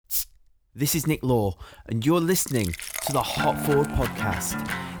This is Nick Law, and you're listening to the Hop Forward podcast,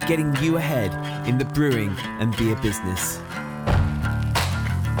 getting you ahead in the brewing and beer business.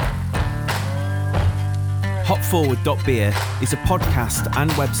 Hopforward.beer is a podcast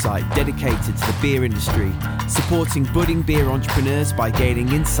and website dedicated to the beer industry, supporting budding beer entrepreneurs by gaining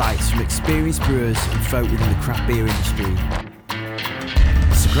insights from experienced brewers and folk within the craft beer industry.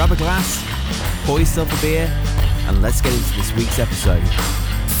 So grab a glass, pour yourself a beer, and let's get into this week's episode.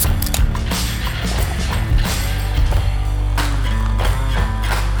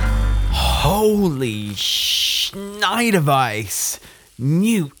 Holy Schneiderweiss!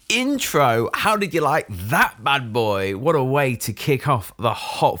 New intro. How did you like that bad boy? What a way to kick off the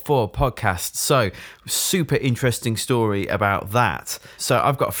Hop Forward podcast. So, super interesting story about that. So,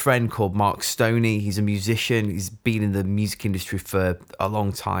 I've got a friend called Mark Stoney. He's a musician. He's been in the music industry for a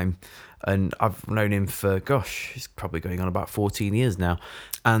long time. And I've known him for, he's probably going on about 14 years now.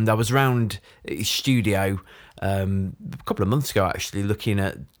 And I was around his studio a couple of months ago, actually, looking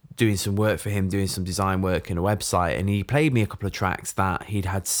at doing some work for him, doing some design work and a website, and he played me a couple of tracks that he'd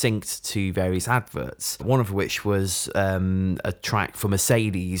had synced to various adverts, one of which was a track for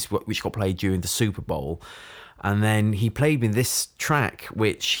Mercedes, which got played during the Super Bowl. And then he played me this track,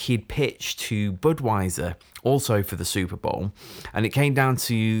 which he'd pitched to Budweiser, also for the Super Bowl. And it came down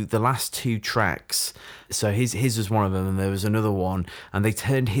to the last two tracks. So his was one of them, and there was another one. And they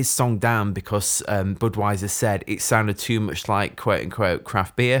turned his song down because Budweiser said it sounded too much like, quote unquote,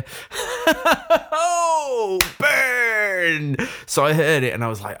 craft beer. Oh, burn! So I heard it and I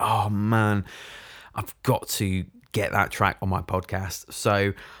was like, oh man, I've got to get that track on my podcast.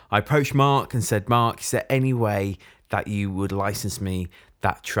 So I approached Mark and said, Mark, is there any way that you would license me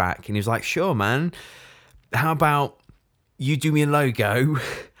that track? And he was like, sure, man. How about you do me a logo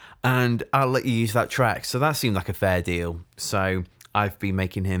and I'll let you use that track? So that seemed like a fair deal. So I've been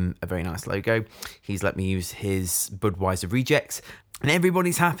making him a very nice logo. He's let me use his Budweiser Rejects. And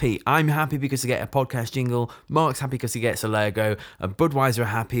everybody's happy. I'm happy because I get a podcast jingle. Mark's happy because he gets a logo. And Budweiser are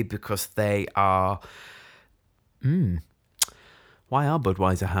happy because they are... Why are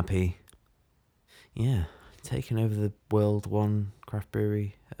Budweiser happy? Yeah, taking over the world one craft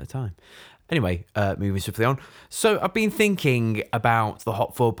brewery at a time. Anyway, moving swiftly on. So I've been thinking about the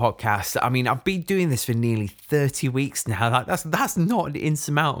Hop Forward podcast. I mean, I've been doing this for nearly 30 weeks now. That's not an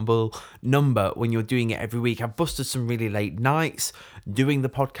insurmountable number when you're doing it every week. I've busted some really late nights doing the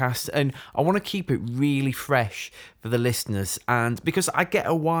podcast, and I want to keep it really fresh for the listeners. And because I get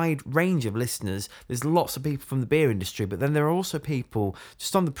a wide range of listeners, there's lots of people from the beer industry, but then there are also people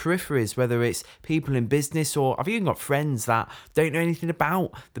just on the peripheries, whether it's people in business, or I've even got friends that don't know anything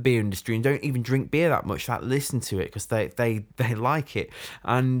about the beer industry and don't even drink beer that much, that listen to it because they like it.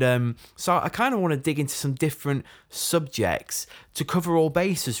 And so I kind of want to dig into some different subjects to cover all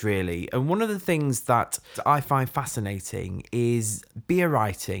bases, really. And one of the things that I find fascinating is beer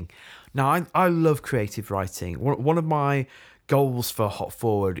writing. Now, I love creative writing. One of my goals for Hop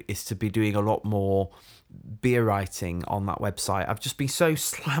Forward is to be doing a lot more beer writing on that website. I've just been so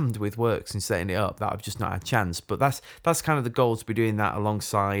slammed with work since setting it up that I've just not had a chance. But that's kind of the goal, to be doing that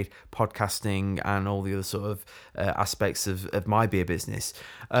alongside podcasting and all the other sort of aspects of my beer business.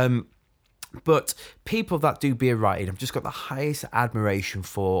 But people that do beer writing, I've just got the highest admiration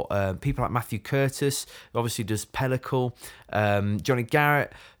for people like Matthew Curtis, who obviously does Pellicle, Johnny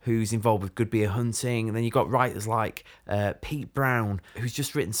Garrett, who's involved with Good Beer Hunting, and then you've got writers like Pete Brown, who's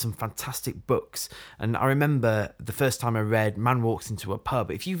just written some fantastic books. And I remember the first time I read Man Walks Into a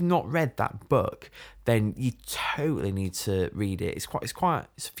Pub. If you've not read that book, then you totally need to read it. It's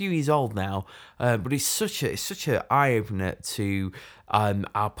a few years old now, but it's such a eye opener to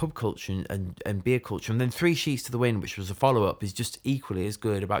our pub culture and beer culture. And then 3 Sheets to the Wind, which was a follow up, is just equally as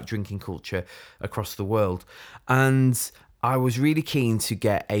good about drinking culture across the world. And I was really keen to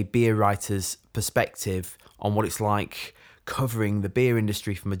get a beer writer's perspective on what it's like covering the beer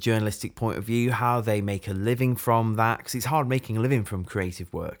industry from a journalistic point of view, how they make a living from that, because it's hard making a living from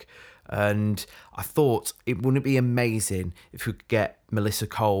creative work. And I thought it wouldn't be amazing if we could get Melissa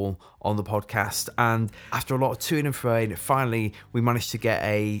Cole on the podcast. And after a lot of toing and froing, finally we managed to get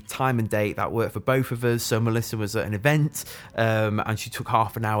a time and date that worked for both of us. So Melissa was at an event and she took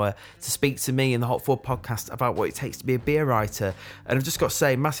half an hour to speak to me in the Hop Forward podcast about what it takes to be a beer writer. And I've just got to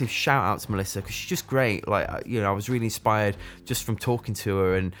say, massive shout out to Melissa, because she's just great. Like, I was really inspired just from talking to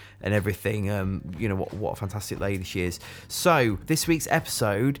her and everything. What a fantastic lady she is. So this week's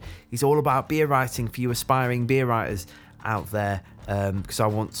episode is all about beer writing for you aspiring beer writers out there, because I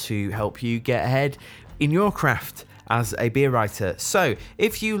want to help you get ahead in your craft as a beer writer. So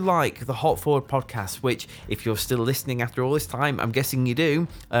if you like the Hop Forward podcast, which if you're still listening after all this time, I'm guessing you do,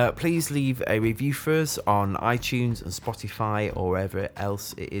 please leave a review for us on iTunes and Spotify or wherever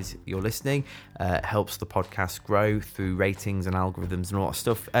else it is you're listening. Helps the podcast grow through ratings and algorithms and all that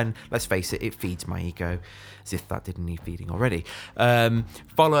stuff. And let's face it, it feeds my ego, as if that didn't need feeding already.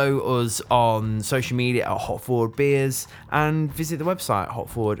 Follow us on social media at Hop Forward Beers and visit the website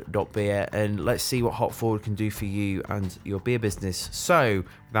hopforward.beer and let's see what Hop Forward can do for you and your beer business. So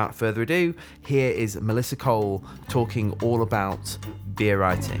without further ado, here is Melissa Cole talking all about beer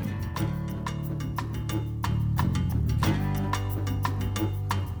writing.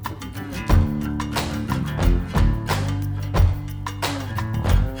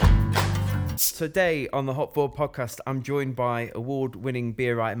 Today on the Hop Forward podcast, I'm joined by award-winning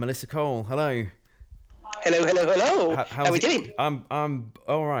beer writer Melissa Cole. Hello. Hello. How are we doing? I'm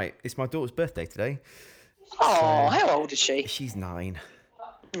all right. It's my daughter's birthday today. Oh, how old is she? She's 9.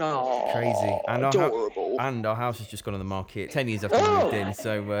 Oh, crazy. And adorable. Our house has just gone on the market 10 years after we moved in.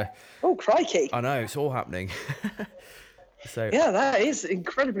 So. Oh, crikey! I know, it's all happening. So yeah, that is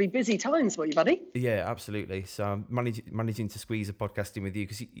incredibly busy times for you, buddy. Yeah, absolutely. So I'm managing to squeeze a podcast in with you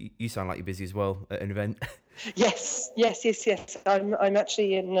because you sound like you're busy as well at an event. Yes. I'm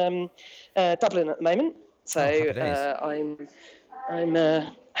actually in Dublin at the moment, so I'm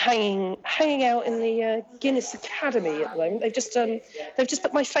hanging out in the Guinness Academy at the moment. They've just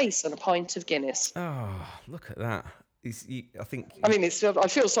put my face on a pint of Guinness. Oh, look at that. I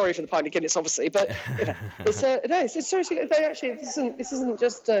feel sorry for the pint of Guinness, obviously, but it's seriously. This isn't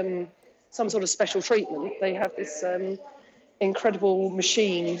just some sort of special treatment. They have this incredible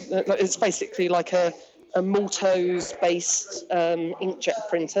machine. It's basically like a Maltose-based inkjet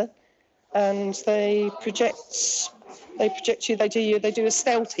printer, and they project you. They do a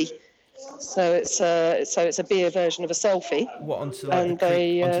stouty. So it's a beer version of a selfie. What onto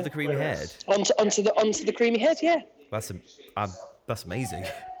the creamy head? Onto the creamy head, yeah. That's amazing.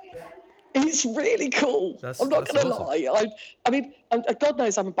 It's really cool. I'm not going to lie. I mean, God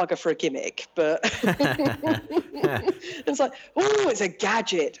knows I'm a bugger for a gimmick, but it's like, oh, it's a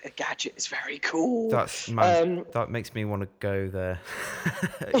gadget. A gadget is very cool. That makes me want to go there,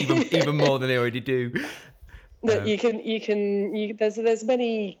 even more than I already do. That there's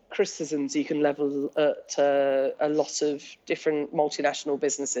many criticisms you can level at a lot of different multinational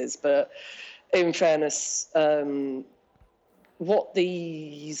businesses, but in fairness, what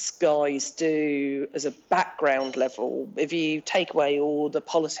these guys do as a background level, if you take away all the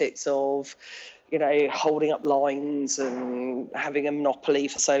politics of, holding up lines and having a monopoly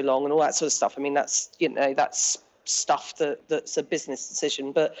for so long and all that sort of stuff, I mean, that's stuff that's a business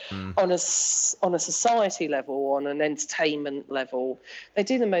decision, but on a society level, on an entertainment level, they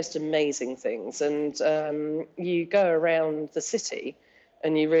do the most amazing things. And you go around the city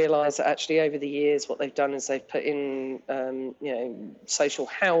and you realise that actually over the years what they've done is they've put in social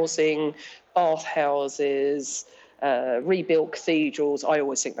housing, bath houses, rebuilt cathedrals. I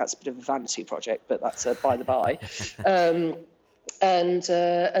always think that's a bit of a vanity project, but that's by the by. And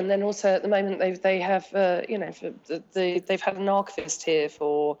then also at the moment they've had an archivist here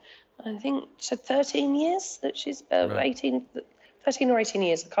for, I think, 13 years. That she's 13 or 18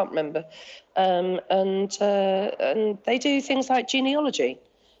 years, I can't remember. And they do things like genealogy.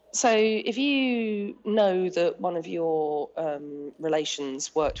 So if you know that one of your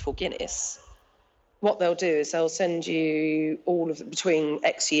relations worked for Guinness, what they'll do is they'll send you all of between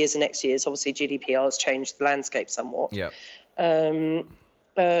X years and X years. Obviously, GDPR has changed the landscape somewhat. Yeah.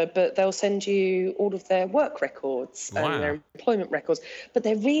 But they'll send you all of their work records and their employment records, but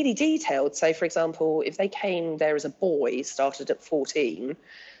they're really detailed. So, for example, if they came there as a boy, started at 14,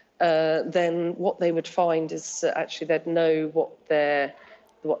 then what they would find is that actually they'd know what their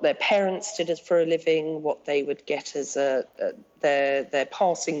parents did for a living, what they would get as their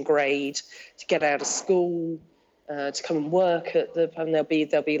passing grade to get out of school, to come and work at and they'll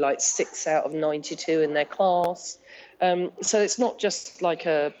be like 6 out of 92 in their class. So it's not just like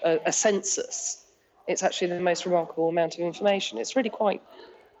a census. It's actually the most remarkable amount of information. It's really quite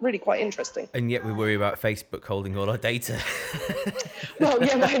interesting. And yet we worry about Facebook holding all our data. Well,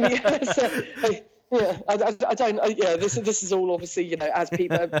 yeah, I don't. Yeah, this is all obviously, as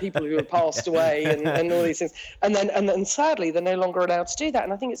people who have passed away and all these things, and then sadly they're no longer allowed to do that.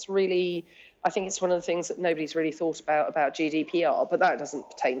 And I think it's one of the things that nobody's really thought about GDPR, but that doesn't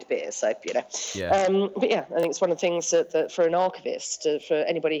pertain to beer, so Yeah. But yeah, I think it's one of the things that for an archivist, for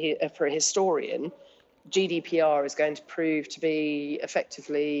anybody, for a historian, GDPR is going to prove to be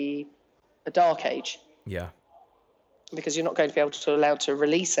effectively a dark age. Yeah. because you're not going to be allowed to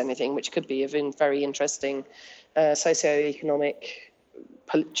release anything which could be of very interesting socio-economic,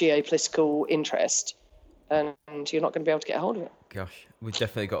 geopolitical interest, and you're not going to be able to get a hold of it. Gosh, we've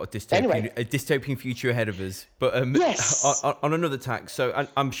definitely got a dystopian future ahead of us. But yes, on another tack. So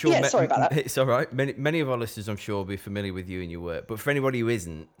I'm sure. Yeah, sorry about that. It's all right. Many of our listeners, I'm sure, will be familiar with you and your work. But for anybody who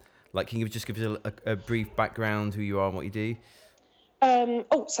isn't, like, can you just give us a brief background, who you are and what you do?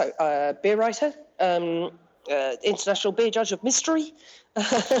 Beer writer, international beer judge of mystery.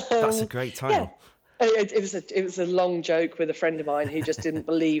 That's a great title. Yeah. It was a long joke with a friend of mine who just didn't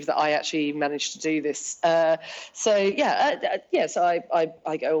believe that I actually managed to do this. So I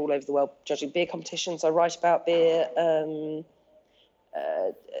go all over the world judging beer competitions. I write about beer.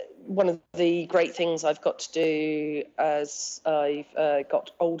 One of the great things I've got to do as I've got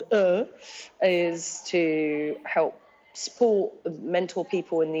older is to help support, mentor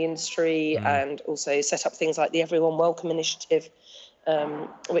people in the industry, and also set up things like the Everyone Welcome initiative,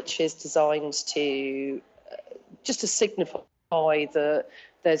 which is designed to just to signify that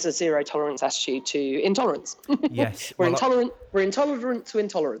there's a zero tolerance attitude to intolerance. Yes. We're intolerant to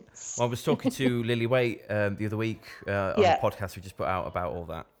intolerance. Well, I was talking to Lily Waite the other week on the podcast we just put out about all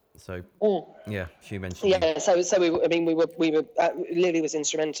that. So yeah, she mentioned. Yeah, so we were. Lily was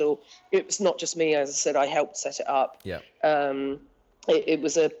instrumental. It was not just me, as I said. I helped set it up. Yeah. It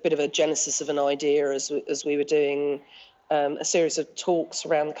was a bit of a genesis of an idea as we were doing a series of talks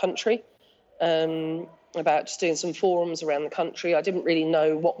around the country, about just doing some forums around the country. I didn't really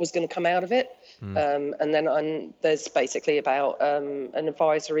know what was going to come out of it. And then there's basically about an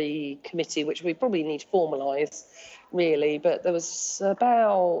advisory committee, which we probably need to formalise, really. But there was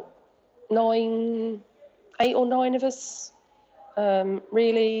about 8 or 9 of us,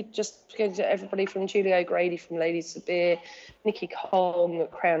 really, just everybody from Julie O'Grady from Ladies of Beer, Nikki Kong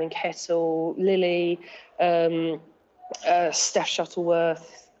at Crown and Kettle, Lily, Steph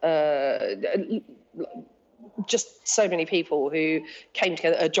Shuttleworth, just so many people who came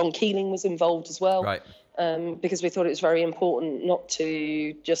together. John Keeling was involved as well, right? Because we thought it was very important not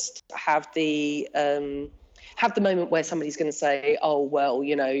to just have the moment where somebody's going to say, "Oh, well,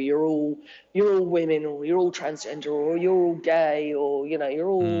 you're all women, or you're all transgender, or you're all gay, or you're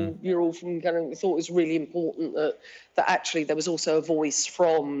all from kind of." We thought it was really important that actually there was also a voice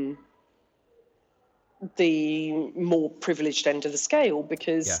from the more privileged end of the scale,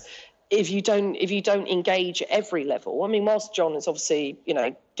 because if you don't engage at every level, I mean, whilst John is obviously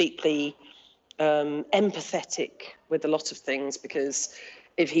deeply empathetic with a lot of things, because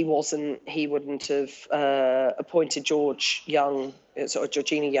if he wasn't, he wouldn't have appointed Georgina Young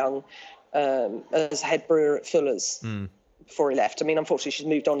as head brewer at Fuller's before he left. I mean, unfortunately, she's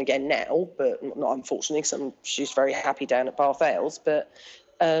moved on again now, but not unfortunately, because she's very happy down at Bath Ales. But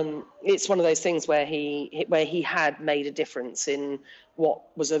it's one of those things where he had made a difference in what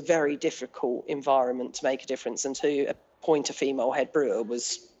was a very difficult environment to make a difference, and to appoint a female head brewer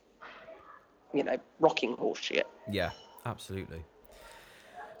was, rocking horse shit. Yeah, absolutely.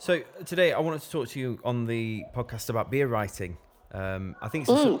 So today I wanted to talk to you on the podcast about beer writing. I think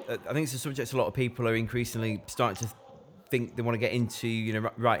it's a subject a lot of people are increasingly starting to think they want to get into,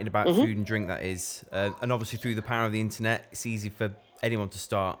 writing about food and drink, that is. And obviously through the power of the internet, it's easy for anyone to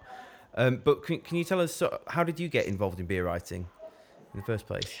start. But can you tell us, how did you get involved in beer writing in the first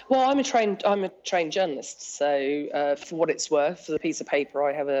place? Well, I'm a trained journalist. So for what it's worth, for the piece of paper,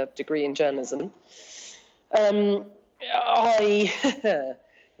 I have a degree in journalism. I...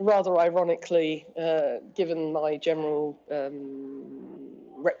 rather ironically, given my general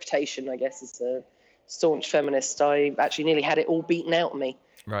reputation, I guess, as a staunch feminist, I actually nearly had it all beaten out of me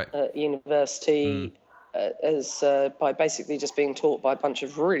at university, by basically just being taught by a bunch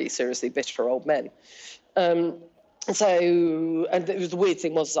of really seriously bitter old men. And the weird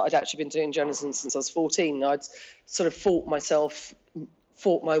thing was that I'd actually been doing journalism since I was 14. I'd sort of fought my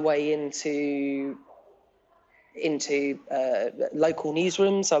way into local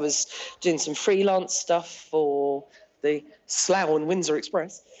newsrooms. I was doing some freelance stuff for the Slough and Windsor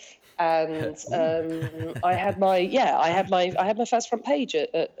Express, and I had my first front page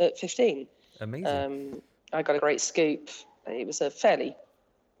at 15. Amazing. I got a great scoop. It was a fairly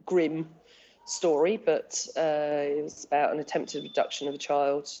grim story, but it was about an attempted abduction of a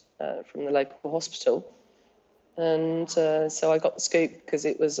child from the local hospital, and so I got the scoop because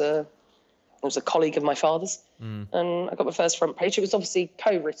it was a colleague of my father's, and I got my first front page. It was obviously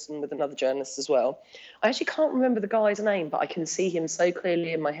co-written with another journalist as well. I actually can't remember the guy's name, but I can see him so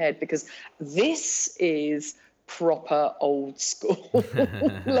clearly in my head, because this is proper old school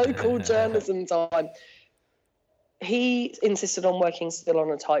local journalism time. He insisted on working still on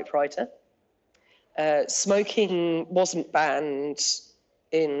a typewriter, Smoking wasn't banned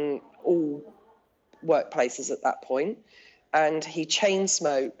in all workplaces at that point, and he chain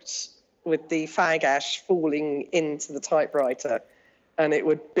smoked with the fag ash falling into the typewriter, and it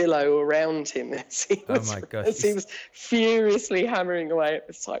would billow around him as he was furiously hammering away at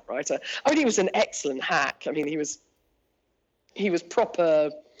this typewriter. I mean, he was an excellent hack. I mean, he was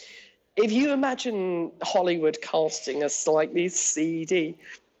proper. If you imagine Hollywood casting a slightly seedy,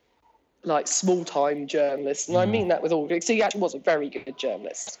 like small-time journalist, and I mean that with all, because he actually was a very good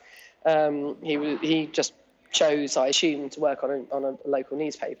journalist. He just chose, I assume, to work on a local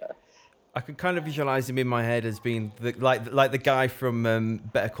newspaper. I could kind of visualize him in my head as being like the guy from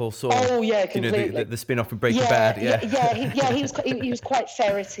Better Call Saul. Oh yeah, completely. You know, the spin-off from Breaking Bad. He was quite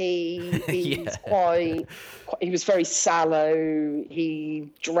ferrety. He was very sallow. He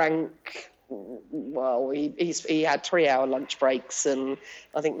drank. Well, he had 3-hour lunch breaks, and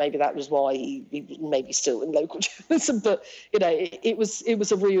I think maybe that was why he maybe still in local journalism. But you know, it was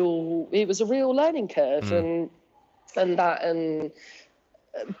a real learning curve, and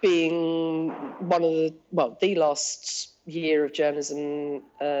being one of the last year of journalism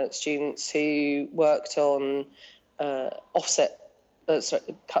students who worked on cut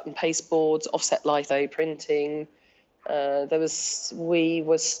and paste boards, offset litho printing. We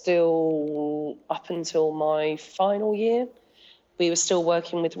were still, up until my final year, we were still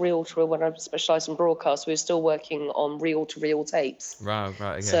working with reel-to-reel. When I specialised in broadcast, we were still working on reel-to-reel tapes. Right,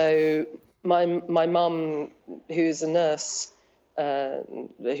 okay. So my mum, who's a nurse,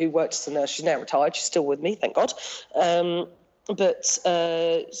 who worked as a nurse, she's now retired, she's still with me, thank God.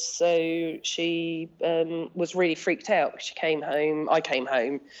 So she was really freaked out because I came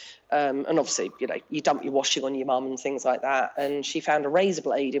home, and obviously, you know, you dump your washing on your mum and things like that, and she found a razor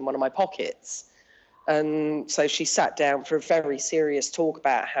blade in one of my pockets. And so she sat down for a very serious talk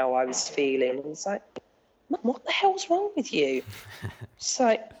about how I was feeling, and was like, "Mum, what the hell's wrong with you?" She's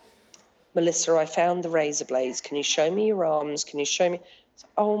like, "Melissa, I found the razor blades. Can you show me your arms? Can you show me?"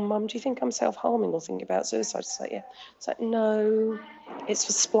 "Oh, Mum, do you think I'm self-harming or thinking about suicide?" It's like, yeah. It's like, "No, it's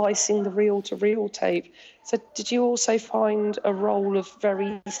for splicing the reel-to-reel tape." So did you also find a roll of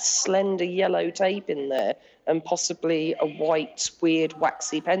very slender yellow tape in there and possibly a white, weird,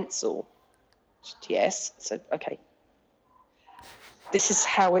 waxy pencil? Said, yes. So, okay. This is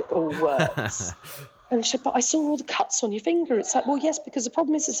how it all works. And she said, "But I saw all the cuts on your finger." It's like, well, yes, because the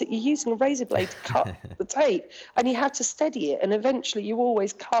problem is that you're using a razor blade to cut the tape, and you have to steady it, and eventually you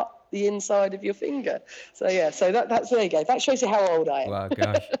always cut the inside of your finger. So yeah, so that's there you go. That shows you how old I am. Wow,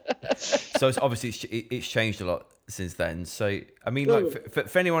 gosh. So it's obviously it's changed a lot since then. So I mean, like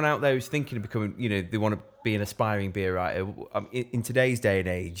for anyone out there who's thinking of becoming, you know, they want to be an aspiring beer writer in today's day and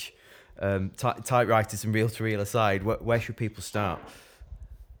age, typewriters and reel-to-reel aside, where should people start?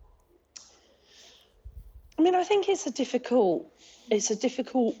 I mean, I think it's a difficult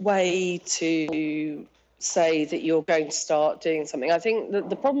way to say that you're going to start doing something. I think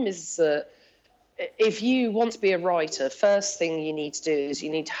that the problem is that if you want to be a writer, first thing you need to do is you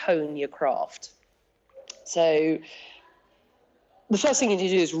need to hone your craft. So the first thing you need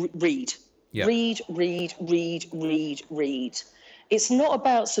to do is read. Yep. Read. It's not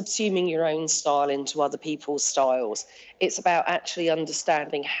about subsuming your own style into other people's styles. It's about actually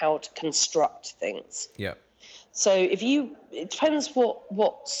understanding how to construct things. Yeah. So it depends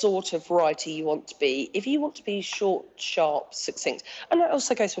what sort of writer you want to be. If you want to be short, sharp, succinct, and that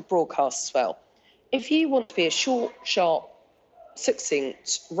also goes for broadcast as well. If you want to be a short, sharp,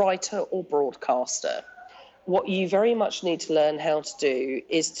 succinct writer or broadcaster, what you very much need to learn how to do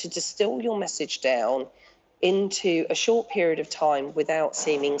is to distill your message down into a short period of time without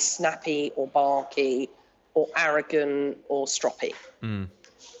seeming snappy or barky or arrogant or stroppy. Mm.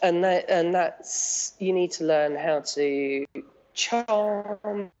 And that's, you need to learn how to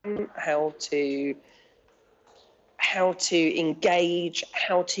charm, how to engage,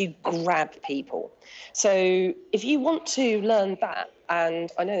 how to grab people. So if you want to learn that,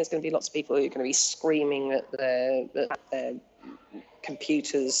 and I know there's going to be lots of people who are going to be screaming at their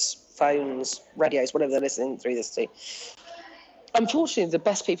computers, phones, radios, whatever they're listening through this to. Unfortunately, the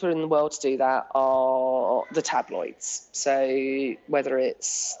best people in the world to do that are the tabloids. So whether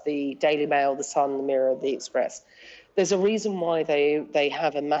it's the Daily Mail, the Sun, the Mirror, the Express, there's a reason why they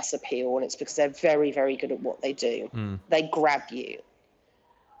have a mass appeal, and it's because they're very, very good at what they do. Mm. They grab you.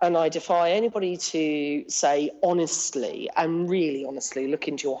 And I defy anybody to say honestly, and really honestly, look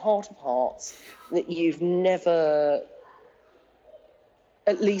into your heart of hearts, that you've never,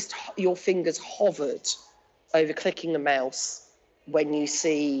 at least your fingers hovered over clicking the mouse when you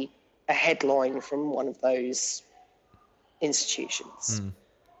see a headline from one of those institutions.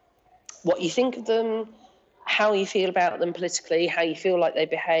 what you think of them, how you feel about them politically, how you feel like they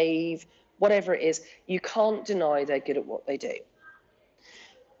behave, whatever it is, you can't deny they're good at what they do.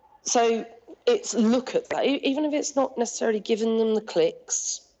 So it's look at that. Even if it's not necessarily giving them the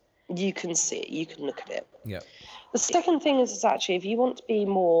clicks, you can see it, you can look at it. Yeah. The second thing is actually, if you want to be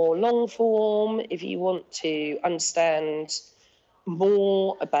more long form, if you want to understand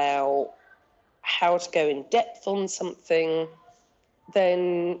more about how to go in depth on something,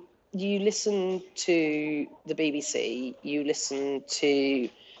 then you listen to the BBC, you listen to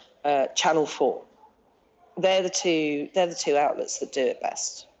Channel 4. They're the two outlets that do it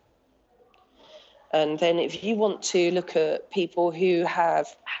best. And then if you want to look at people who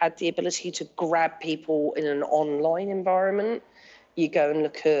have had the ability to grab people in an online environment, you go and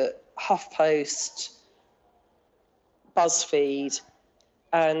look at HuffPost, BuzzFeed,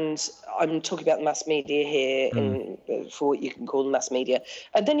 and I'm talking about the mass media here, and for what you can call the mass media.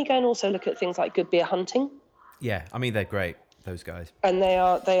 And then you go and also look at things like Good Beer Hunting. Yeah, I mean, they're great, those guys. And they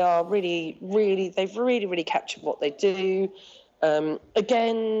are really, really, they've really captured what they do.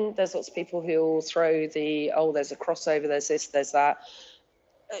 Again, there's lots of people who will throw there's a crossover, there's this, there's that.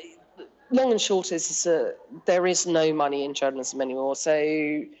 Long and short is there is no money in journalism anymore. So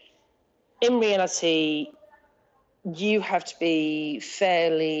in reality, you have to be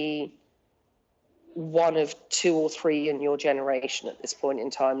fairly one of two or three in your generation at this point in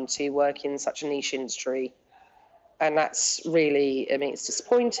time to work in such a niche industry. And that's really, I mean, it's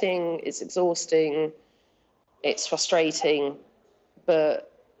disappointing, it's exhausting, it's frustrating,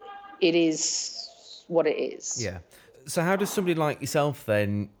 but it is what it is. Yeah. So how does somebody like yourself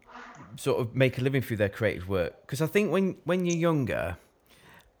then sort of make a living through their creative work? Because I think when you're younger,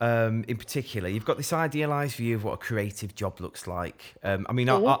 in particular, you've got this idealized view of what a creative job looks like. I mean,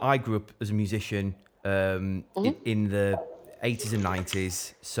 I grew up as a musician in the 80s and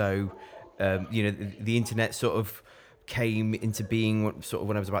 90s. So, the internet sort of came into being sort of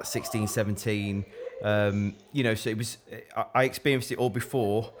when I was about 16, 17. So it was, I experienced it all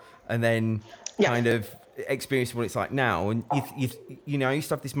before and then kind of experienced what it's like now. And, I used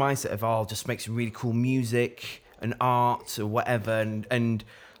to have this mindset of, I'll just make some really cool music and art or whatever. And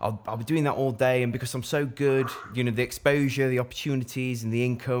I'll be doing that all day. And because I'm so good, the exposure, the opportunities and the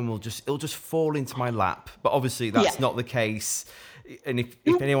income it'll just fall into my lap. But obviously that's not the case. And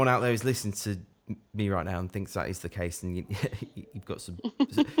if anyone out there is listening to me right now and thinks that is the case, then you've got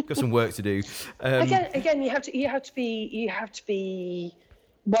some work to do. Again, you have to be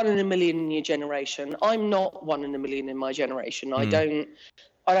 1 in a million in your generation. I'm not 1 in a million in my generation. I don't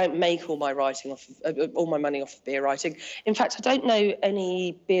make all my writing all my money off of beer writing. In fact, I don't know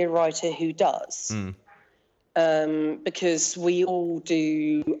any beer writer who does, because we all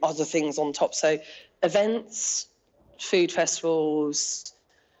do other things on top. So, events, food festivals,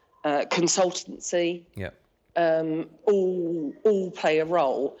 consultancy, all play a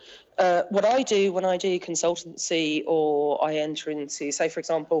role. What I do when I do consultancy or I enter into, say, for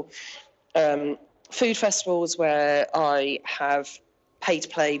example, food festivals where I have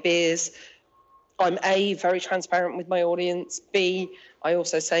pay-to-play beers, I'm A, very transparent with my audience. B, I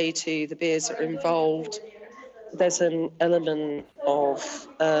also say to the beers that are involved, there's an element of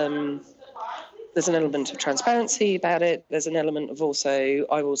transparency about it. There's an element of also,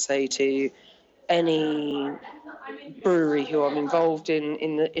 I will say to any brewery who I'm involved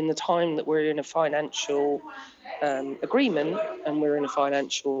in the time that we're in a financial agreement and we're in a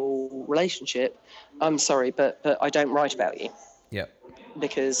financial relationship, I'm sorry, but I don't write about you. Yeah.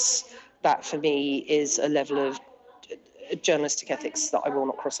 Because that for me is a level of journalistic ethics that I will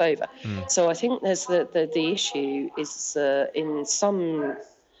not cross over. So I think there's the issue is in some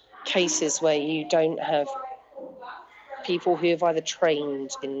cases where you don't have people who have either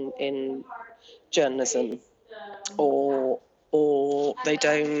trained in journalism or they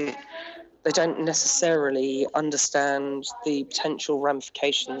don't necessarily understand the potential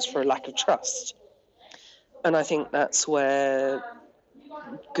ramifications for a lack of trust. And I think that's where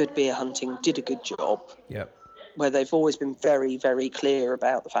Good Beer Hunting did a good job. Yep. Where they've always been very, very clear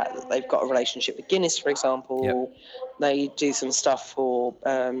about the fact that they've got a relationship with Guinness, for example. Yep. They do some stuff for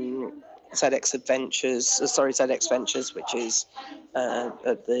ZX Ventures, which is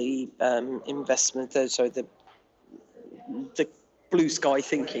the investment. The blue sky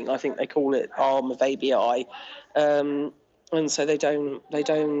thinking, I think they call it, arm of ABI, and so they don't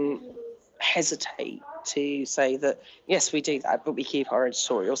hesitate to say that yes, we do that, but we keep our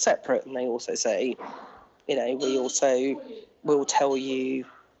editorial separate. And they also say, we also will tell you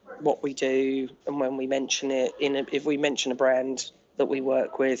what we do, and when we mention it if we mention a brand that we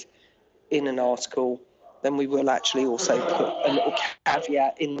work with in an article, then we will actually also put a little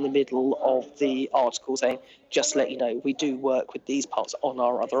caveat in the middle of the article saying, just let you know, we do work with these parts on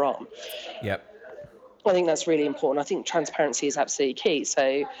our other arm. Yep. I think that's really important. I think transparency is absolutely key.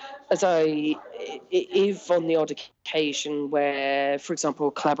 So, if on the odd occasion where, for example,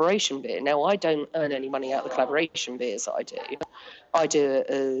 a collaboration beer, now I don't earn any money out of the collaboration beers that I do it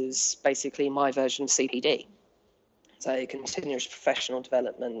as basically my version of CPD. So, continuous professional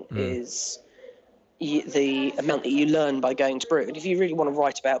development is the amount that you learn by going to brew. And if you really want to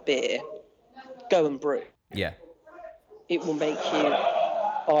write about beer, go and brew. Yeah. It will make you,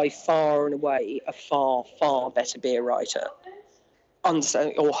 by far and away, a far, far better beer writer.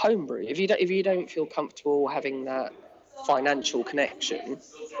 Understand, or homebrew. If you don't feel comfortable having that financial connection,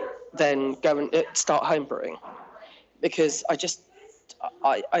 then go and start homebrewing. Because I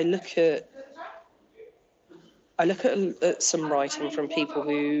look at some writing from people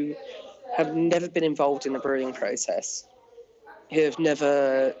who have never been involved in the brewing process, who have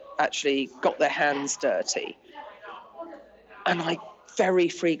never actually got their hands dirty, and I very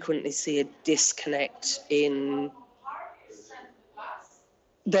frequently see a disconnect in.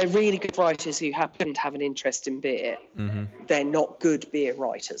 They're really good writers who happen to have an interest in beer. Mm-hmm. They're not good beer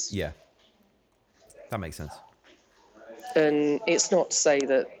writers. Yeah, that makes sense. And it's not to say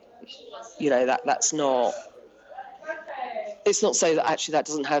that, that's not. It's not to say that actually that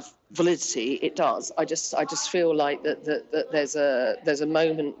doesn't have validity. It does. I just feel like that there's a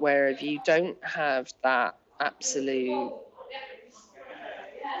moment where if you don't have that absolute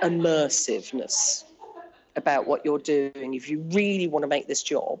immersiveness about what you're doing, if you really want to make this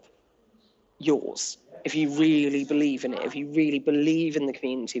job yours, if you really believe in it, if you really believe in the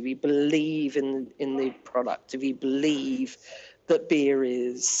community, if you believe in the product, if you believe that beer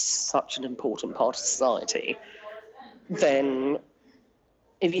is such an important part of society, then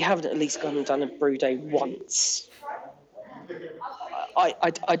if you haven't at least gone and done a brew day once, I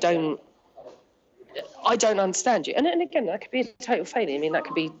don't understand you. And again, that could be a total failure. I mean, that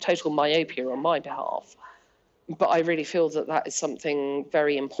could be total myopia on my behalf. But I really feel that is something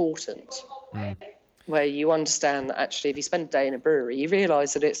very important, where you understand that actually if you spend a day in a brewery, you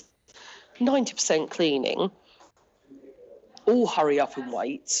realise that it's 90% cleaning, all hurry up and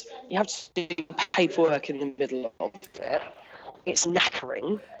wait. You have to do paperwork in the middle of it. It's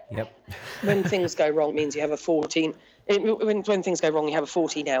knackering. Yep. When things go wrong, it means you have a 14. When things go wrong, you have a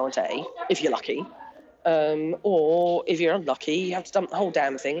 14-hour day, if you're lucky. Or if you're unlucky, you have to dump the whole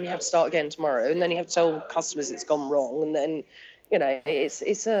damn thing and you have to start again tomorrow, and then you have to tell customers it's gone wrong, and then there's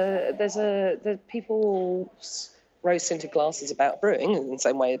people rose tinted glasses about brewing in the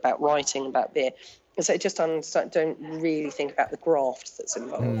same way about writing about beer, and so just don't really think about the graft that's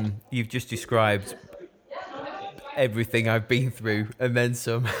involved. You've just described everything I've been through and then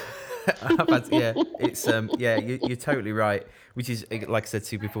some. You're totally right. Which is, like I said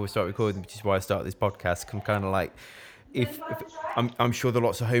to you before we start recording, which is why I started this podcast. I'm kind of like, if I'm sure there are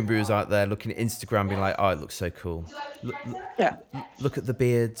lots of homebrewers out there looking at Instagram, being like, "Oh, it looks so cool. Look at the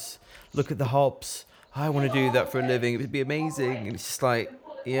beards. Look at the hops. I want to do that for a living. It would be amazing." And it's just like,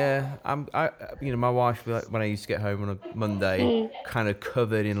 yeah, my wife, when I used to get home on a Monday, kind of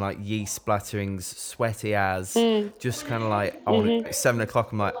covered in like yeast splatterings, sweaty as, just kind of like, it's 7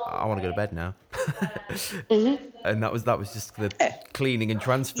 o'clock. I'm like, I want to go to bed now. And that was just the cleaning and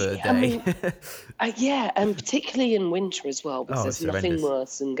transfer day. I mean, and particularly in winter as well, because there's nothing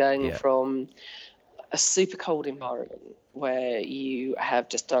worse than going from a super cold environment where you have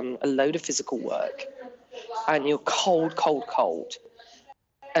just done a load of physical work and you're cold,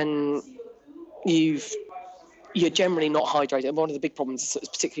 and you're generally not hydrated. And one of the big problems,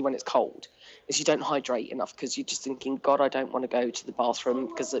 particularly when it's cold, is you don't hydrate enough because you're just thinking, God, I don't want to go to the bathroom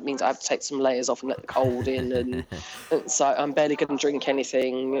because it means I have to take some layers off and let the cold in, and so I'm barely going to drink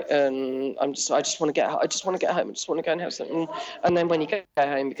anything, and I just want to get home. I just want to go and have something. And then when you go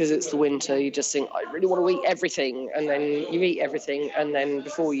home, because it's the winter, you just think, I really want to eat everything, and then you eat everything, and then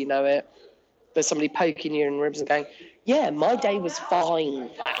before you know it, there's somebody poking you in the ribs and going, yeah, my day was fine,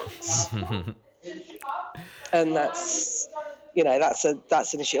 thanks. And that's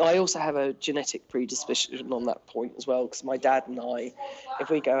an issue. I also have a genetic predisposition on that point as well, because my dad and I, if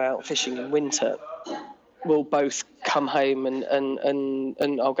we go out fishing in winter, we'll both come home and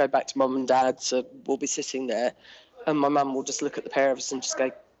I'll go back to mum and dad, so we'll be sitting there, and my mum will just look at the pair of us and just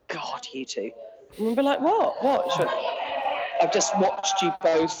go, God, you two. And we'll be like, what? She went, I've just watched you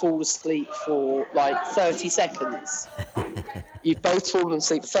both fall asleep for like 30 seconds. You've both fallen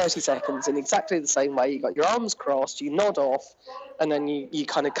asleep for 30 seconds in exactly the same way. You've got your arms crossed, you nod off, and then you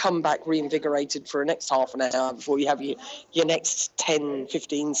kind of come back reinvigorated for the next half an hour before you have your next 10,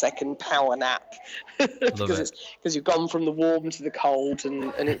 15-second power nap. because you've gone from the warm to the cold,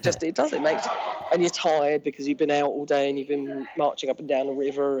 and it makes, and you're tired because you've been out all day and you've been marching up and down a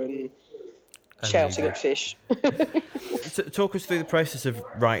river and shouting at fish. Talk us through the process of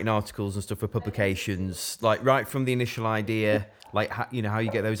writing articles and stuff for publications, like right from the initial idea, like how you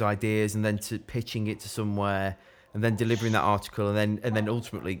get those ideas, and then to pitching it to somewhere, and then delivering that article, and then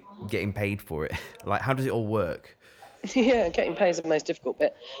ultimately getting paid for it. Like, how does it all work? Yeah, getting paid is the most difficult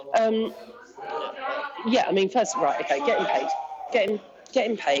bit. Yeah, I mean, first, right, okay,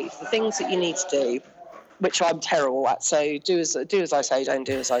 getting paid for the things that you need to do, which I'm terrible at. So do as I say, don't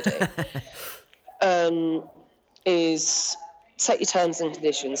do as I do. Is set your terms and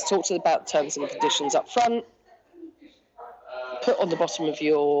conditions. Talk to them about terms and conditions up front. Put on the bottom of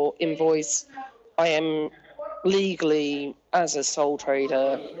your invoice, I am legally, as a sole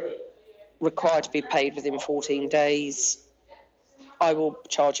trader, required to be paid within 14 days. I will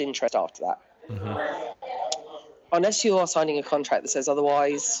charge interest after that. Mm-hmm. Unless you are signing a contract that says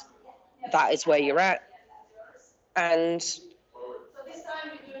otherwise, that is where you're at. And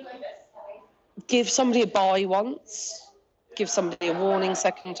give somebody a buy once, give somebody a warning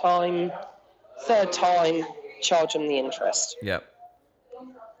second time, third time, charge them the interest. Yep.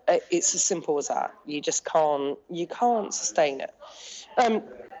 It's as simple as that. You just can't sustain it.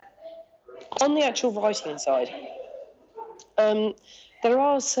 On the actual writing side, there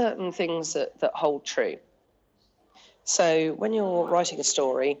are certain things that hold true. So when you're writing a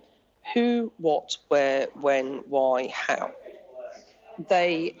story, who, what, where, when, why, how,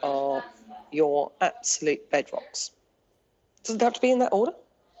 they are your absolute bedrocks. Doesn't have to be in that order,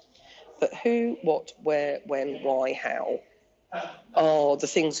 but who, what, where, when, why, how are the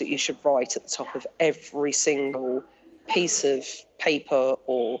things that you should write at the top of every single piece of paper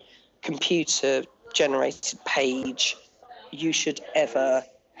or computer-generated page you should ever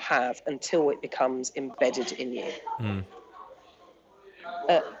have until it becomes embedded in you. Mm.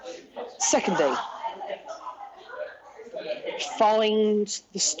 Secondly, find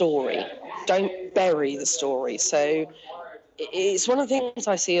the story. Don't bury the story. So it's one of the things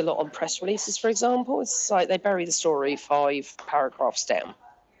I see a lot on press releases, for example. It's like they bury the story 5 paragraphs down.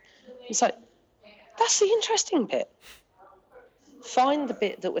 It's like, that's the interesting bit. Find the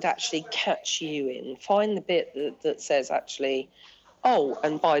bit that would actually catch you in. Find the bit that says actually, oh,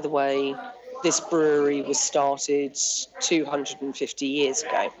 and by the way, this brewery was started 250 years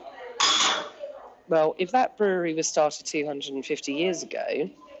ago. Well, if that brewery was started 250 years ago,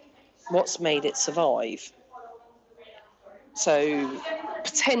 what's made it survive? So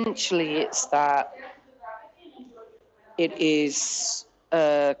potentially it's that it is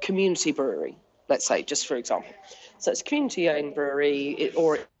a community brewery, let's say, just for example. So it's a community-owned brewery,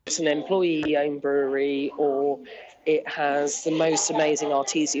 or it's an employee-owned brewery, or it has the most amazing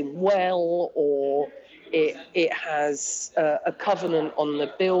artesian well, or it has a covenant on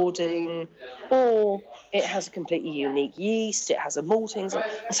the building, or it has a completely unique yeast. It has a malting. So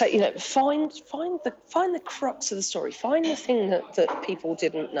find the crux of the story. Find the thing that people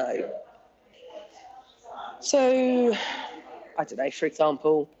didn't know. So, I don't know. For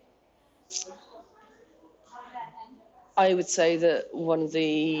example, I would say that one of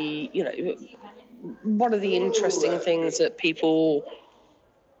the interesting things that people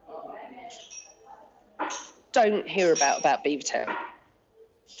don't hear about Beavertown.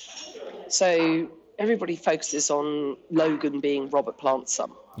 So everybody focuses on Logan being Robert Plant's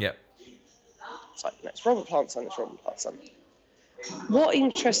son. Yeah. It's like, no, it's Robert Plant's son, it's Robert Plant's son. What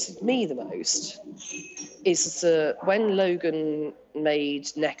interested me the most is that when Logan made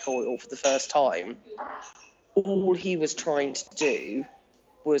neck oil for the first time, all he was trying to do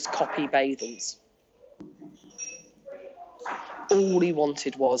was copy Batham's. All he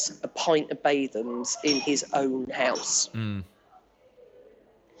wanted was a pint of Batham's in his own house. Mm.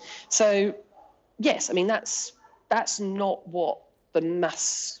 So, yes, I mean, that's not what the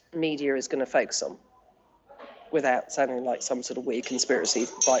mass media is going to focus on, without sounding like some sort of weird conspiracy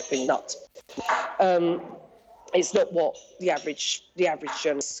right-wing nut. It's not what the average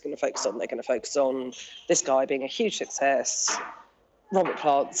journalist is going to focus on. They're going to focus on this guy being a huge success, Robert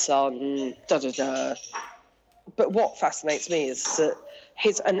Plant's son, da-da-da. But what fascinates me is that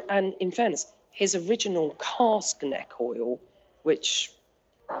and in fairness, his original cask neck oil, which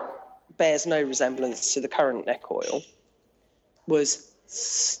bears no resemblance to the current neck oil, was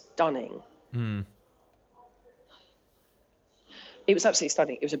stunning. Mm. It was absolutely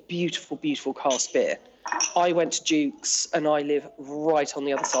stunning. It was a beautiful, beautiful cask beer. I went to Duke's, and I live right on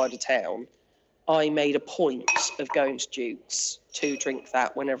the other side of town. I made a point of going to Duke's to drink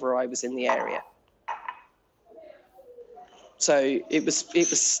that whenever I was in the area. So it was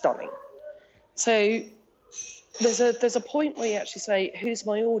stunning. So there's a point where you actually say, who's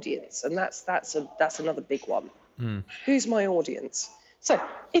my audience? And that's another big one. Who's my audience? So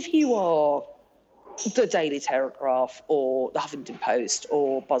if you are the Daily Telegraph or the Huffington Post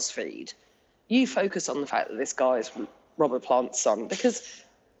or BuzzFeed, you focus on the fact that this guy is Robert Plant's son, because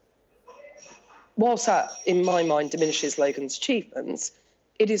whilst that, in my mind, diminishes Logan's achievements,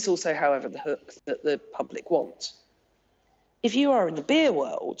 it is also, however, the hook that the public want. If you are in the beer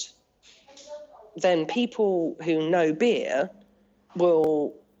world, then people who know beer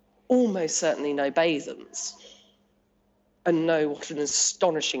will almost certainly know Bathens and know what an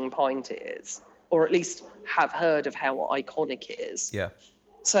astonishing pint it is, or at least have heard of how iconic it is. Yeah.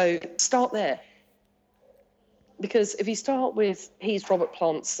 So start there. Because if you start with, he's Robert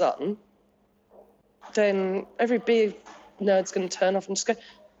Plant's son, then every beer nerd's going to turn off and just go,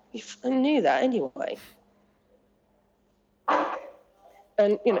 I knew that anyway.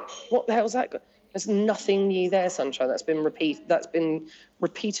 And, what the hell's that? There's nothing new there, Sunshine. That's been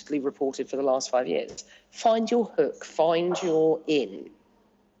repeatedly reported for the last 5 years. Find your hook. Find your in.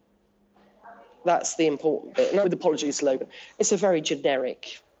 That's the important bit. And with apologies to Logan, it's a very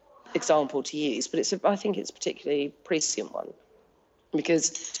generic example to use, but I think it's a particularly prescient one,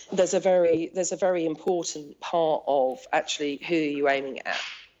 because there's a very important part of actually who you're aiming at.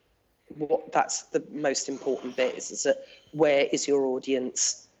 That's the most important bit, is that where is your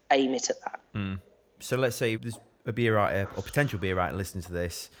audience? Aim it at that. So let's say there's a beer writer or potential beer writer listening to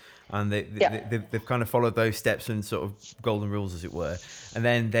this, and they've kind of followed those steps and sort of golden rules, as it were, and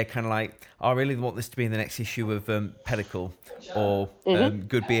then they're kind of like, I really want this to be in the next issue of Pedicle, or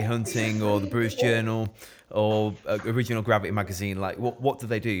Good Beer Hunting, or the Brewers Journal, or Original Gravity magazine. Like, what do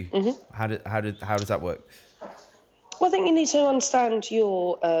they do? How does that work? Well, I think you need to understand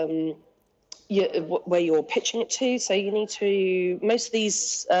your where you're pitching it to. So you need to, most of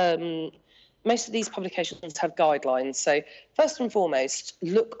these publications have guidelines. So first and foremost,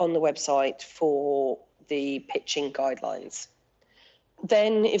 look on the website for the pitching guidelines.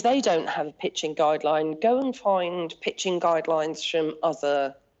 Then if they don't have a pitching guideline, go and find pitching guidelines from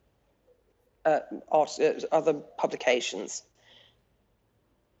other publications.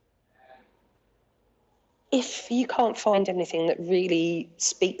 If you can't find anything that really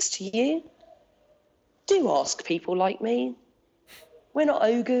speaks to you, do ask people like me. We're not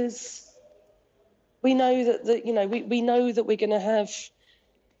ogres. We know that we know that we're going to have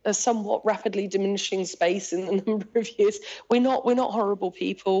a somewhat rapidly diminishing space in the number of years. We're not horrible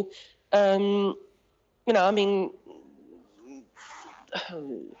people. I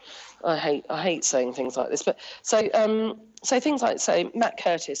hate saying things like this, but so things like, say, Matt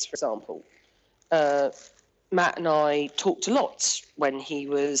Curtis, for example. Matt and I talked a lot when he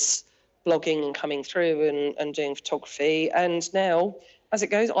was blogging and coming through and doing photography, and now, as it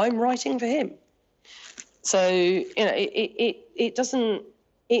goes, I'm writing for him. So it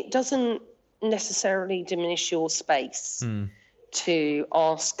doesn't necessarily diminish your space to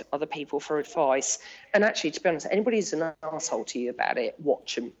ask other people for advice. And actually, to be honest, anybody who's an asshole to you about it,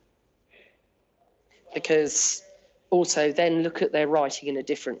 watch them. Because also then look at their writing in a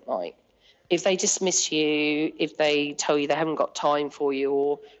different light. If they dismiss you, if they tell you they haven't got time for you,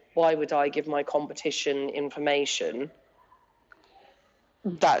 or why would I give my competition information?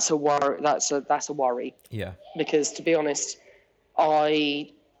 That's a worry. That's a worry. Yeah. Because to be honest,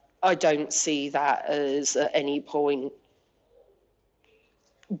 I don't see that as at any point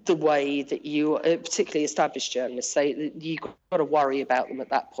the way that you, particularly established journalists, say that you've got to worry about them at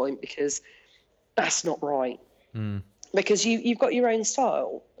that point, because that's not right. Because you've got your own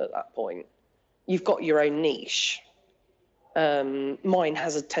style at that point. You've got your own niche. Mine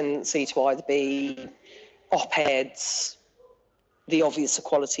has a tendency to either be op-eds, the obvious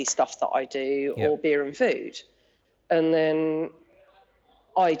equality stuff that I do, or beer and food. And then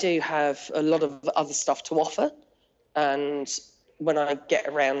I do have a lot of other stuff to offer. And when I get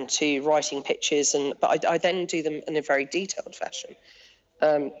around to writing pitches, but I then do them in a very detailed fashion.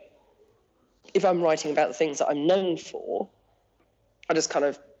 If I'm writing about the things that I'm known for, I just kind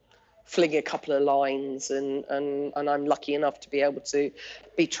of fling a couple of lines, and I'm lucky enough to be able to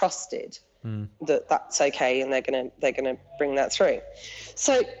be trusted that that's okay, and they're gonna bring that through.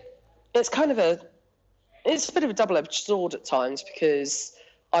 So it's kind of it's a bit of a double-edged sword at times, because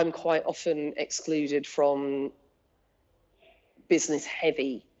I'm quite often excluded from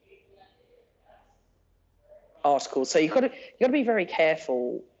business-heavy articles. So you've got to be very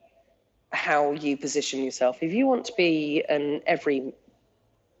careful how you position yourself. If you want to be an every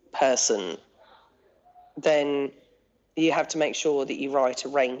person, then you have to make sure that you write a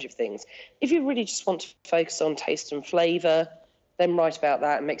range of things. If you really just want to focus on taste and flavour, then write about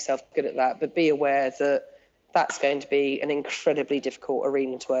that and make yourself good at that. But be aware that that's going to be an incredibly difficult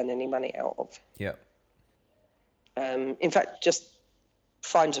arena to earn any money out of. Yeah. In fact, just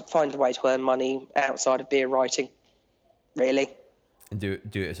find a way to earn money outside of beer writing, really. And do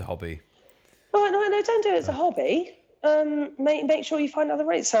it as a hobby. No, don't do it as a hobby. Make sure you find other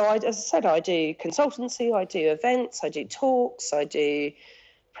ways. So, as I said, I do consultancy, I do events, I do talks, I do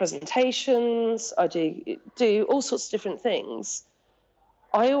presentations, I do all sorts of different things.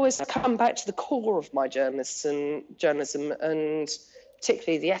 I always come back to the core of my journalism, and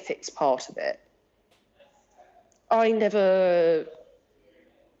particularly the ethics part of it. I never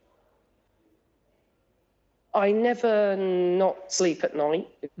not sleep at night,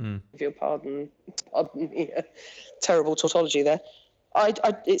 if you'll pardon me, terrible tautology there.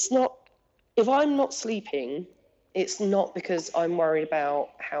 It's not, if I'm not sleeping, it's not because I'm worried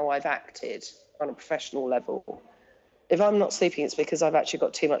about how I've acted on a professional level. If I'm not sleeping, it's because I've actually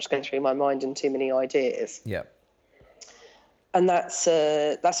got too much going through my mind and too many ideas. Yeah. And that's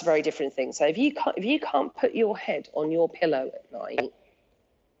a very different thing. So if you can't put your head on your pillow at night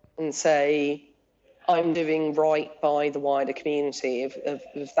and say, I'm doing right by the wider community of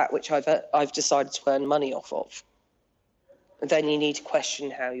that which I've decided to earn money off of, then you need to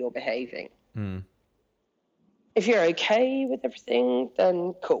question how you're behaving. If you're okay with everything,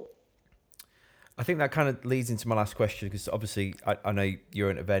 then cool. I think that kind of leads into my last question, because obviously I know you're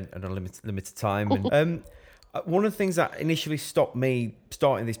an event and a limited time. And one of the things that initially stopped me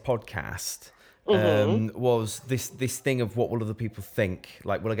starting this podcast was this thing of what will other people think?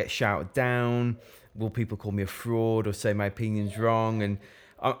 Like, will I get shouted down? Will people call me a fraud or say my opinion's wrong? And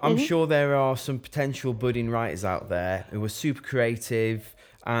I'm sure there are some potential budding writers out there who are super creative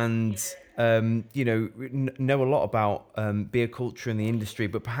and know a lot about beer culture and the industry,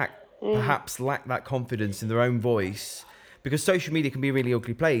 but perhaps lack that confidence in their own voice, because social media can be a really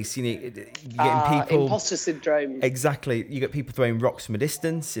ugly place. You're getting people, imposter syndrome. Exactly. You get people throwing rocks from a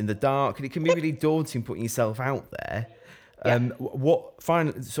distance in the dark, and it can be really daunting putting yourself out there.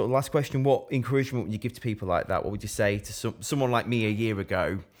 Last question, what encouragement would you give to people like that? What would you say to someone like me a year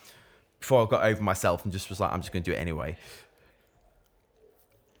ago, before I got over myself and just was like, I'm just going to do it anyway?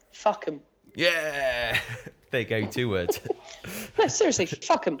 Fuck them. Yeah. There you go, 2 words. No, seriously,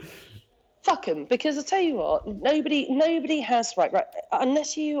 fuck them. Fuck them, because I tell you what, nobody has right,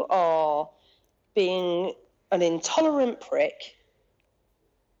 unless you are being an intolerant prick.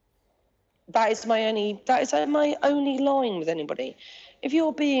 That is my only line with anybody. If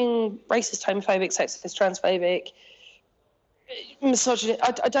you're being racist, homophobic, sexist, transphobic, misogynist,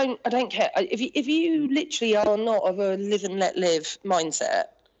 I don't care. If you literally are not of a live and let live mindset,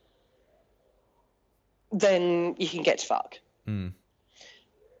 then you can get to fuck.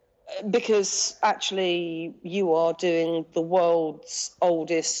 Because actually you are doing the world's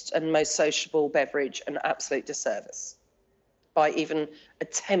oldest and most sociable beverage an absolute disservice by even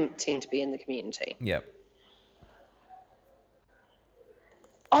attempting to be in the community. Yep.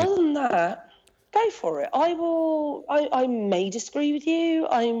 Other than that, go for it. I may disagree with you.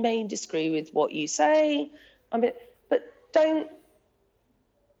 I may disagree with what you say. But don't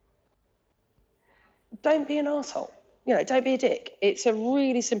be an arsehole. Don't be a dick. It's a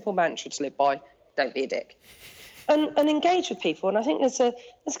really simple mantra to live by. Don't be a dick. And engage with people. And I think there's a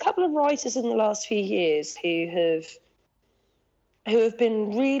couple of writers in the last few years who have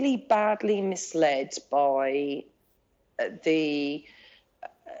been really badly misled by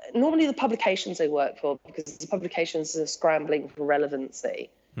normally the publications they work for, because the publications are scrambling for relevancy.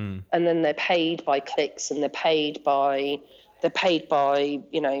 And then they're paid by clicks, and they're paid by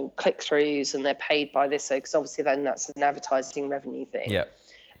click-throughs, and they're paid by this, because obviously then that's an advertising revenue thing. Yeah.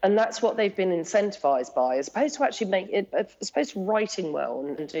 And that's what they've been incentivized by, as opposed to writing well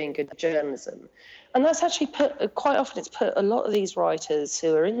and doing good journalism. And that's actually quite often it's put a lot of these writers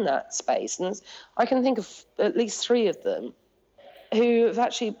who are in that space, and I can think of at least 3 of them who have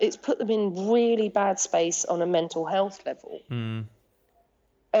actually, it's put them in really bad space on a mental health level.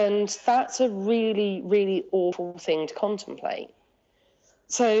 And that's a really, really awful thing to contemplate.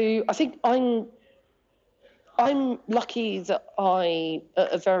 So I think I'm lucky that I,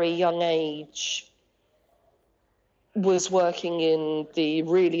 at a very young age, was working in the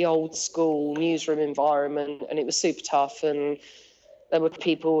really old school newsroom environment, and it was super tough, and there were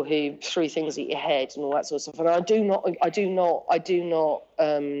people who threw things at your head and all that sort of stuff. And I do not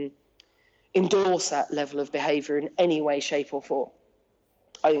endorse that level of behaviour in any way, shape or form.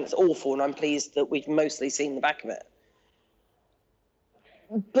 I think it's awful, and I'm pleased that we've mostly seen the back of it.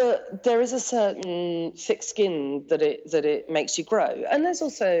 But there is a certain thick skin that it makes you grow, and there's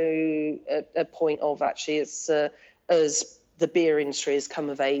also a point of actually, as the beer industry has come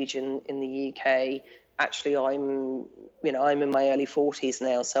of age in the UK. Actually, I'm in my early 40s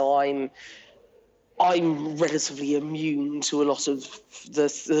now, so I'm relatively immune to a lot of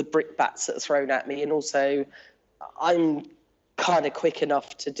the brickbats that are thrown at me, and also I'm kind of quick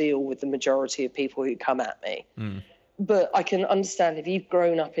enough to deal with the majority of people who come at me. But I can understand if you've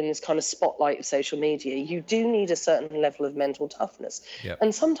grown up in this kind of spotlight of social media, you do need a certain level of mental toughness. Yep.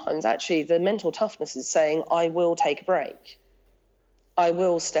 And sometimes actually the mental toughness is saying, I will take a break. I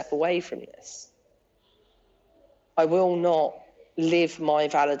will step away from this. I will not live my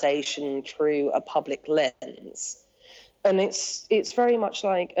validation through a public lens. And it's very much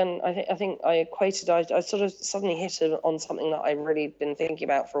like, and I think I equated, I sort of suddenly hit on something that I've really been thinking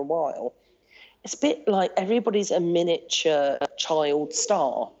about for a while. It's a bit like everybody's a miniature child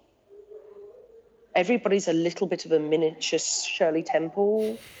star. Everybody's a little bit of a miniature Shirley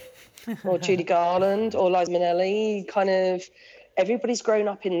Temple or Judy Garland or Liza Minnelli. Kind of, everybody's grown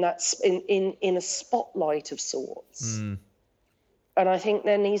up in that in a spotlight of sorts. And I think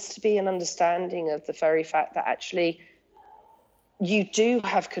there needs to be an understanding of the very fact that actually you do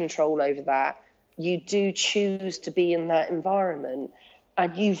have control over that. You do choose to be in that environment.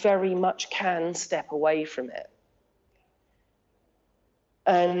 And you very much can step away from it.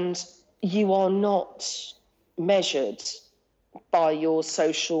 And you are not measured by your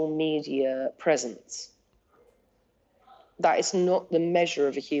social media presence. That is not the measure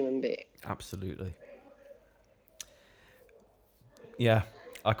of a human being. Absolutely. Yeah,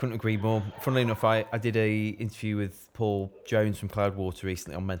 I couldn't agree more. Funnily enough, I did a interview with Paul Jones from Cloudwater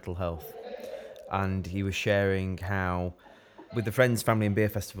recently on mental health. And he was sharing how, with the Friends, Family and Beer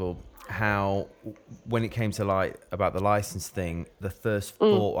Festival, how when it came to about the license thing, the first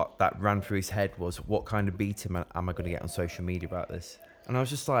thought that ran through his head was, what kind of beating am I going to get on social media about this? And I was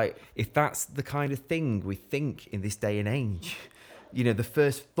just like, if that's the kind of thing we think in this day and age, the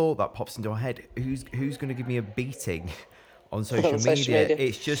first thought that pops into our head, who's going to give me a beating on social media?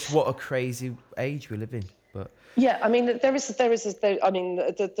 It's just what a crazy age we live in. But yeah, I mean,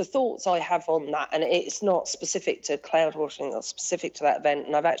 the thoughts I have on that, and it's not specific to Cloudwater, not specific to that event,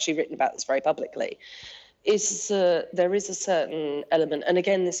 and I've actually written about this very publicly, is there is a certain element, and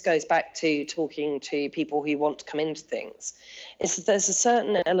again, this goes back to talking to people who want to come into things, there's a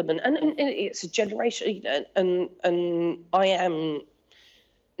certain element, and it's a generation, and I am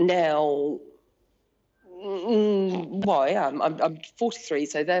now... Well, yeah, I'm 43,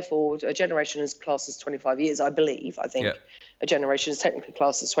 so therefore a generation is classed as 25 years, I believe. I think a generation is technically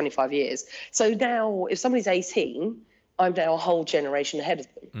classed as 25 years. So now, if somebody's 18, I'm now a whole generation ahead of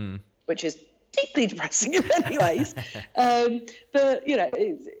them, which is deeply depressing in many ways. But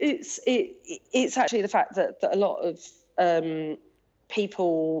it's actually the fact that a lot of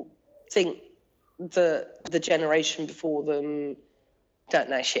people think that the generation before them don't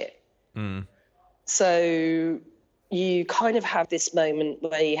know shit. So you kind of have this moment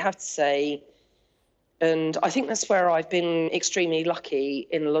where you have to say, and I think that's where I've been extremely lucky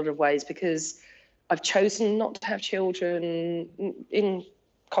in a lot of ways, because I've chosen not to have children in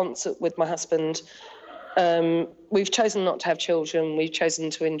concert with my husband. We've chosen not to have children. We've chosen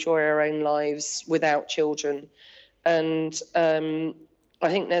to enjoy our own lives without children. And I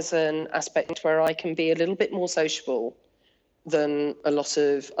think there's an aspect where I can be a little bit more sociable than a lot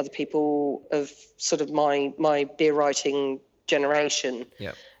of other people of sort of my beer writing generation.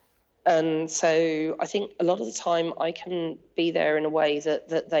 Yeah. And so I think a lot of the time I can be there in a way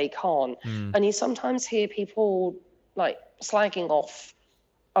that they can't. And you sometimes hear people like slagging off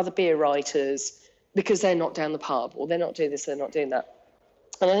other beer writers because they're not down the pub, or they're not doing this, they're not doing that.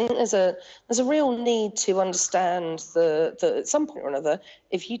 And I think there's a real need to understand that at some point or another,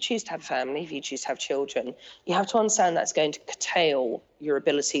 if you choose to have a family, if you choose to have children, you have to understand that's going to curtail your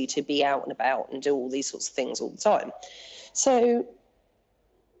ability to be out and about and do all these sorts of things all the time. So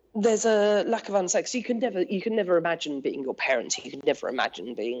there's a lack of understanding. So you can never imagine being your parents. You can never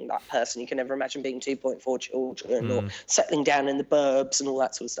imagine being that person. You can never imagine being 2.4 children or settling down in the burbs and all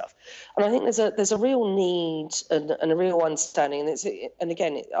that sort of stuff. And I think there's a real need and a real understanding. And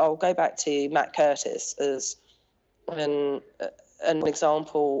again, I'll go back to Matt Curtis as an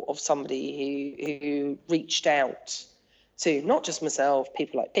example of somebody who reached out to not just myself,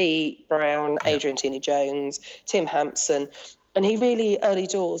 people like Pete Brown, Adrian Tina-Jones, Tim Hampson. And he really, early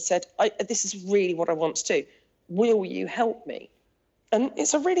doors, said, this is really what I want to do. Will you help me? And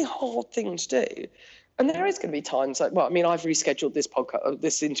it's a really hard thing to do. And there is going to be times like, well, I mean, I've rescheduled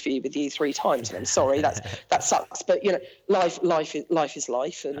this interview with you 3 times, and I'm sorry, that sucks. But you know, life is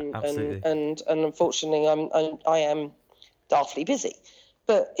life, and unfortunately, I am daftly busy.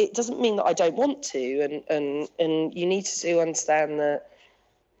 But it doesn't mean that I don't want to, and you need to understand that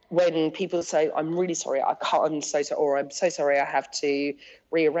when people say, I'm really sorry, I can't, I'm so sorry, or I'm so sorry, I have to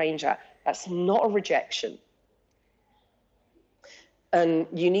rearrange that, that's not a rejection. And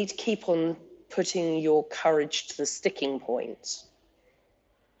you need to keep on putting your courage to the sticking point,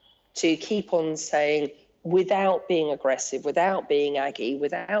 to keep on saying, without being aggressive, without being aggy,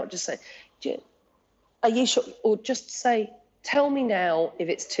 without just saying, are you sure? Or just say, tell me now if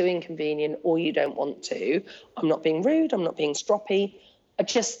it's too inconvenient or you don't want to. I'm not being rude, I'm not being stroppy. I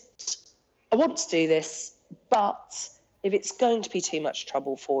want to do this, but if it's going to be too much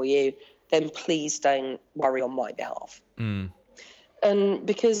trouble for you, then please don't worry on my behalf. And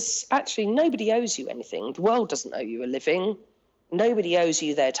because actually nobody owes you anything. The world doesn't owe you a living. Nobody owes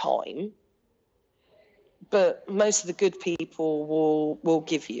you their time. But most of the good people will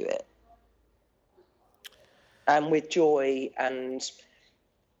give you it. And with joy and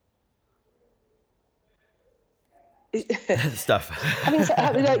stuff.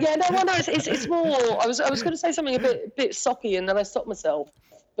 It's more. I was going to say something a bit soppy, and then I stopped myself.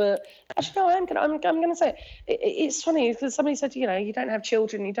 But actually, no, I'm going to say it. It's funny because somebody said, you know, you don't have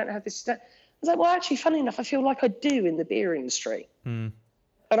children, you don't have this. I was like, well, actually, funny enough, I feel like I do in the beer industry, and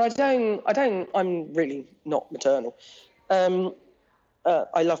I don't. I'm really not maternal.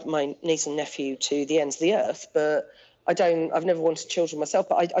 I love my niece and nephew to the ends of the earth, but I've never wanted children myself,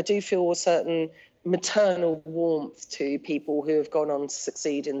 but I do feel a certain maternal warmth to people who have gone on to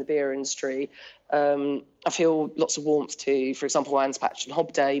succeed in the beer industry. I feel lots of warmth to, for example, Anne's Patch and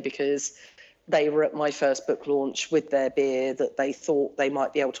Hobday, because they were at my first book launch with their beer that they thought they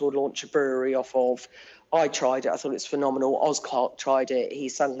might be able to launch a brewery off of. I tried it. I thought it was phenomenal. Oz Clarke tried it. He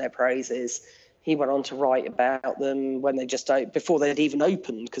sung their praises. He went on to write about them when they before they'd even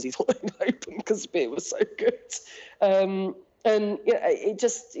opened, because he thought they'd opened because the beer was so good. And you know, it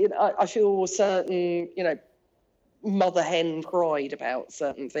just, you know, I feel a certain, you know, mother hen pride about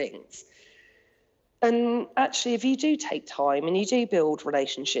certain things. And actually, if you do take time and you do build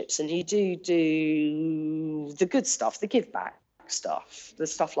relationships and you do the good stuff, the give back stuff, the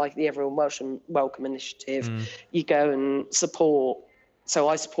stuff like the Everyone Welcome initiative, you go and support. So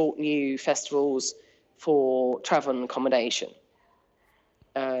I support new festivals for travel and accommodation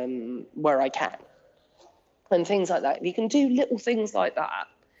where I can. And things like that. If you can do little things like that,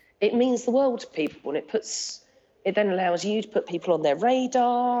 it means the world to people, and it then allows you to put people on their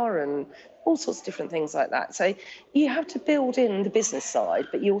radar and all sorts of different things like that. So you have to build in the business side,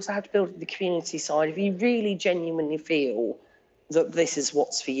 but you also have to build in the community side if you really genuinely feel that this is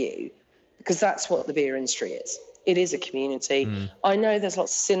what's for you, because that's what the beer industry is. It is a community. I know there's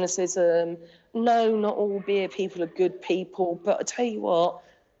lots of cynicism. No, not all beer people are good people, but I tell you what,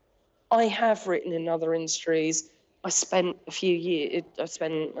 I have written in other industries. I spent a few years, I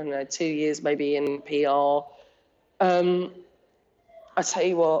don't know, 2 years maybe in PR. I tell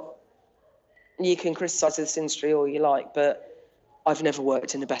you what, you can criticise this industry all you like, but I've never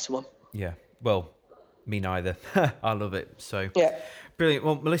worked in a better one. Yeah, well, me neither. I love it. So yeah. Brilliant.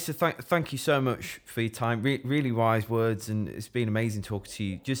 Well, Melissa, thank you so much for your time. Really wise words, and it's been amazing talking to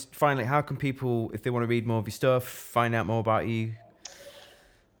you. Just finally, how can people, if they want to read more of your stuff, find out more about you?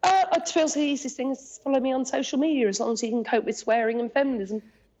 To be honest, the easiest thing is follow me on social media, as long as you can cope with swearing and feminism.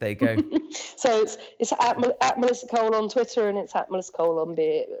 There you go. So it's at Melissa Cole on Twitter, and it's at Melissa Cole on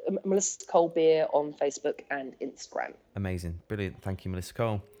beer, Melissa Cole Beer on Facebook and Instagram. Amazing. Brilliant. Thank you, Melissa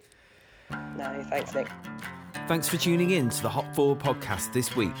Cole. No, thanks, Nick. Thanks for tuning in to the Hop Forward podcast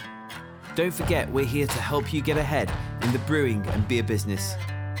this week. Don't forget, we're here to help you get ahead in the brewing and beer business.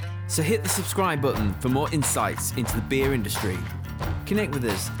 So hit the subscribe button for more insights into the beer industry. Connect with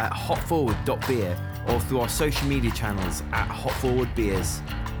us at hopforward.beer or through our social media channels at hopforwardbeers.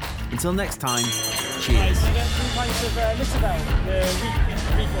 Until next time, cheers. I get 2 pints of Lisabel, the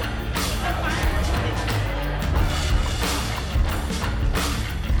week one.